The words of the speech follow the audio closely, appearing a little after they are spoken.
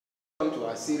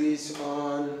our series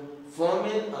on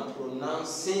forming and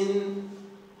pronouncing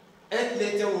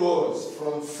 8-letter words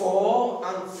from 4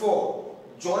 and 4.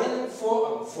 Joining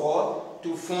 4 and 4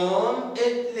 to form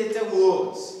 8-letter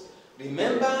words.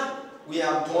 Remember, we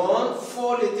have done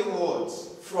 4-letter words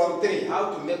from 3.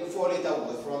 How to make 4-letter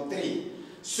words from 3.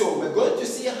 So we're going to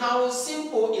see how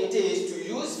simple it is to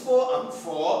use 4 and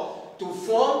 4 to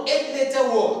form 8-letter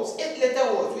words.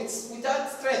 8-letter words without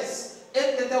stress.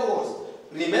 8-letter words.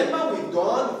 Remember, we've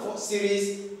done the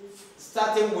series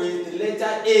starting with the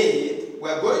letter 8.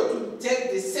 We're going to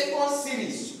take the second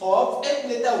series of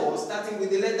 8-letter words starting with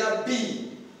the letter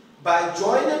B by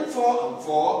joining 4 and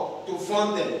 4 to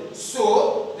form them.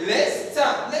 So let's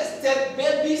start. Let's take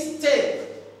baby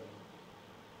step.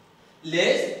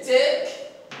 Let's take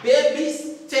baby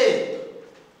step.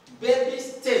 Baby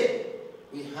step.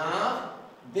 We have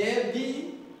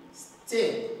baby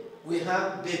step. We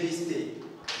have baby step.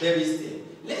 Baby step.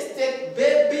 Let's take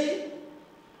baby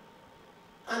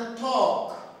and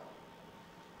talk.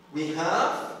 We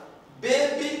have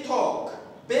baby talk.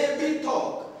 Baby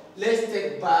talk. Let's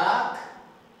take back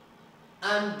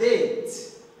and date.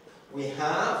 We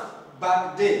have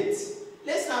back date.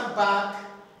 Let's have back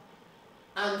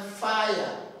and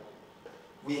fire.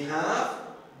 We have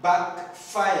back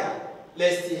fire.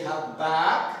 Let's still have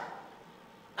back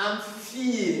and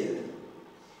feel.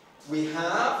 We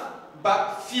have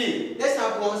back feel. Let's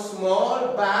have one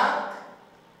small back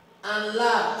and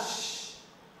lash.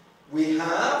 We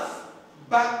have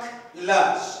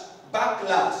backlash.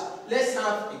 Backlash. Let's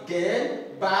have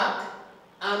again back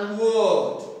and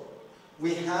word.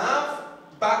 We have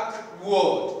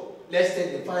backward. Let's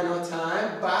take the final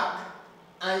time. Back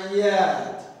and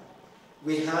yard.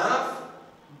 We have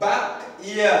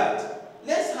backyard.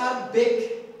 Let's have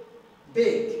big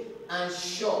and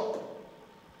shop.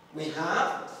 We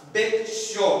have big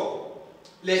shop.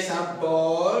 Let's have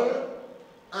ball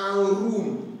and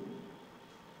room.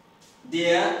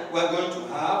 There we're going to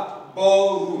have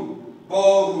ballroom.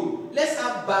 Ballroom. Let's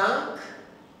have bank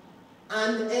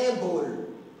and able.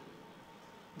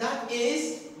 That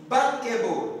is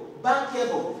bankable.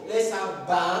 Bankable. Let's have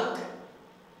bank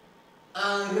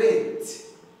and rate.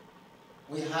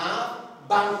 We have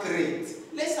bank rate.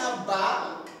 Let's have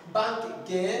bank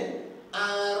again,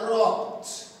 and rot.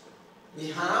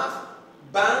 We have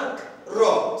bank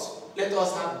rot. Let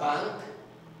us have bank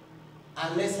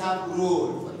and let's have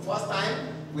roll. For the first time,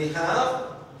 we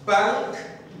have bank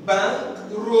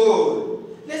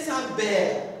roll. Let's have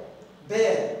bear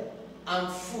and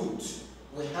foot.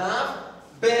 We have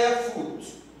barefoot.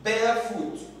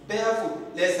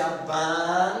 Let's have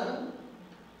barn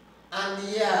and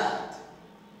yard.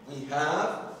 We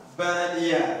have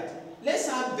barnyard. Let's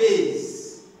have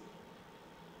base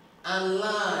and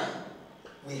line.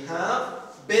 We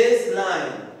have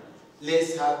baseline.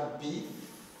 Let's have beef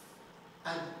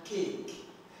and cake.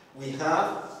 We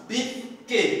have beef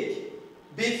cake.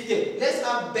 Beef cake. Let's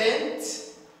have bent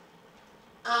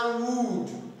and wood.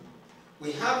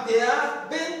 We have there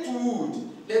bent wood.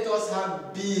 Let us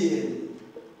have bill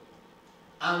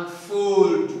and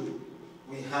fold.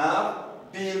 We have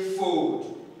bill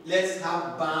fold. Let's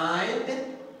have bind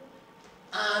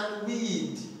and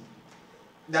weed.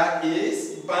 That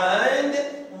is bind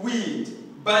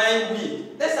weed. Bind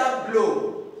weed. Let's have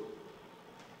blow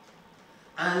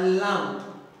and lamp.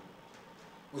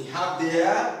 We have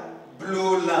there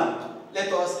blow lamp.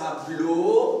 Let us have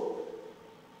blow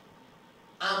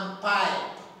and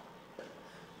pipe.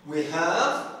 We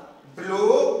have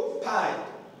blow pipe.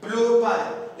 Blow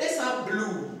pipe. Let's have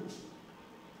blue.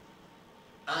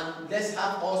 And let's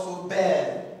have also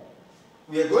bell.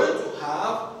 We are going to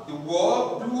have the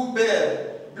word bluebell.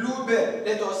 Bluebell.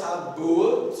 Let us have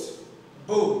boat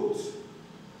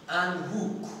and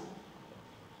hook.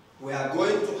 We are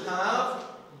going to have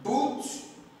boot,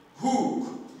 hook.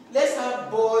 Let's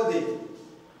have body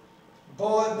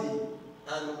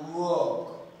and work.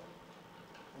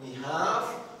 We have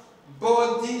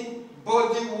body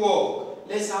work.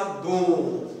 Let's have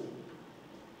bone.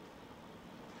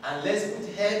 And let's put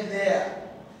head there.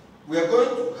 We are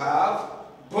going to have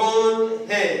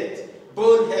bonehead.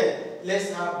 Bonehead.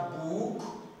 Let's have book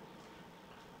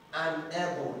and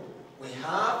able. We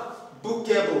have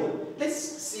bookable. Let's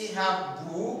see have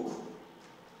book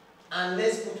and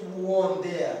let's put worm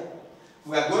there.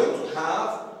 We are going to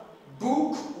have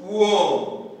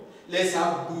bookworm. Let's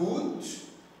have boot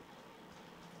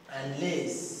and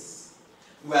lace.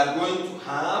 We are going to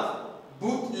have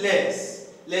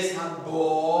bootless. Let's have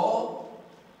ball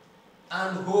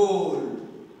and hole.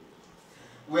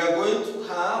 We are going to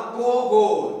have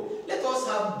borehole. Let us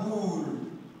have bull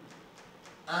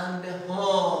and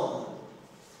horn.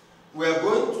 We are going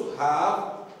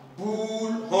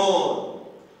bullhorn.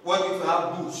 What if we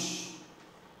have bush?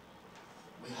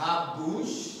 We have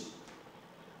bush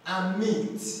and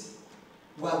meat.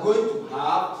 We are going to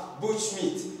have bush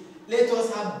meat. Let us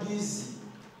have busy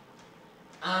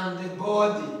and the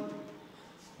body.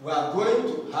 We are going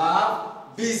to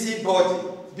have busybody.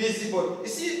 Busybody. You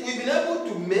see, we've been able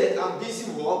to make a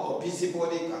busy work or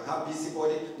busybody. We can have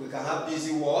busybody. We can have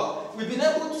busy work. We've been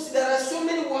able to see there are so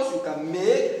many words you can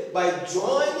make by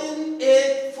joining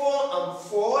 8, 4, and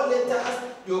 4 letters.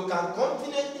 You can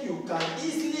confidently, you can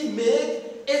easily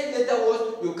make 8-letter words.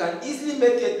 You can easily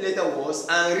make 8-letter words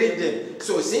and read them.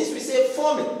 So since we say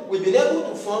forming, we've been able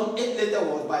to form 8-letter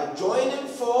words by joining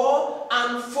 4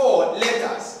 and 4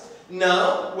 letters.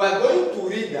 Now, we are going to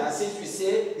read that since we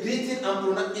say reading and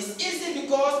pronoun. It's easy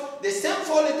because the same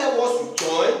 4-letter words you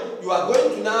join, you are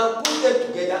going to now put them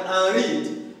together and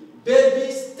read.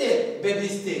 Baby step, baby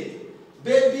step.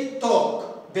 Baby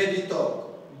talk, baby talk.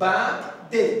 Back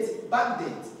date, back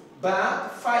date.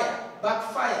 Backfire,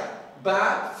 backfire.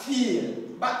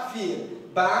 Backfield, backfield.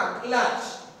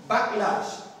 Backlash,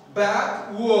 backlash.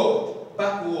 Backward,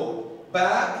 backward.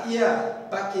 Backyard,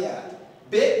 backyard.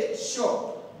 Bake shop.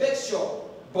 Bake shop,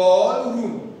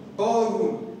 ballroom,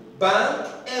 ballroom,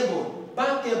 bankable,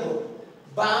 bankable,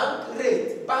 bank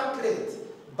rate, bankrupt,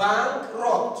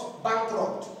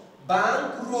 bankrupt,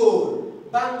 bankroll,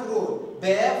 bankroll,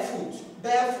 barefoot,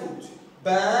 barefoot,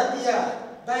 barnyard,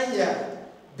 barnyard,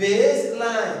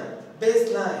 baseline,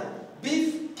 baseline,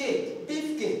 beefcake,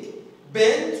 beefcake,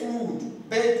 bent wood,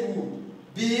 bent wood,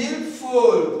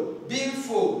 billfold,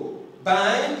 billfold,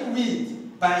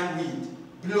 bindweed, bindweed,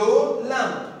 blow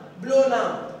lamp, blow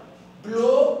lamp,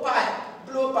 blow pipe,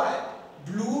 blow pipe,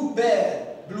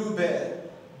 bluebird, bluebird,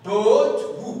 boat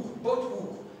hook, boat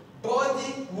hook,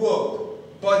 body work,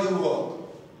 body work,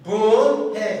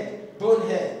 bonehead,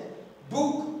 bonehead,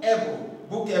 bookable,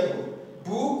 bookable,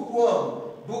 bookworm,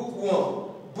 bookworm,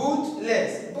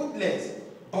 bootless, bootless,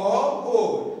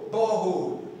 borehole,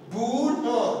 borehole,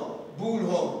 bullhorn,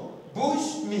 bullhorn,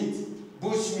 bushmeat,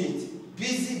 bushmeat,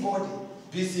 busybody,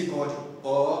 busybody,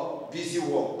 or busy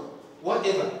work,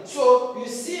 whatever. So you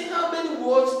see how many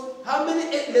words, how many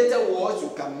 8-letter words you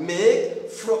can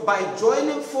make by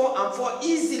joining 4 and 4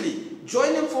 easily.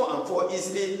 Joining 4 and 4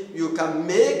 easily, you can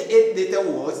make 8-letter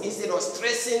words instead of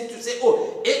stressing to say,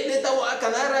 oh, 8-letter word,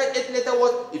 can I write 8-letter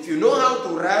words? If you know how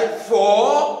to write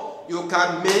 4, you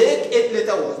can make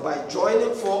 8-letter words by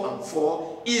joining 4 and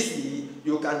 4 easily.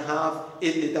 You can have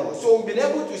 8-letter words. So we've been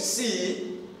able to see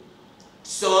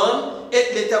some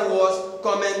 8-letter words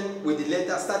coming with the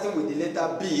letter, starting with the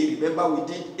letter B. Remember we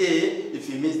did A. If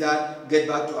you missed that, get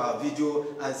back to our video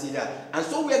and see that. And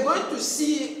so we're going to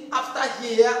see after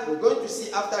here, we're going to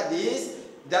see after this,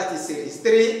 that is series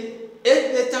 3,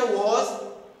 8-letter words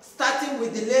starting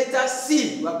with the letter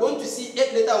C. We're going to see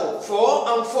 8-letter words, 4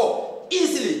 and 4.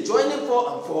 Easily joining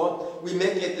 4 and 4, we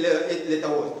make 8-letter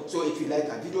words. So if you like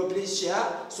our video, please share,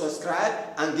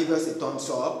 subscribe, and give us a thumbs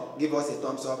up. Give us a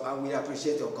thumbs up, and we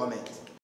appreciate your comments.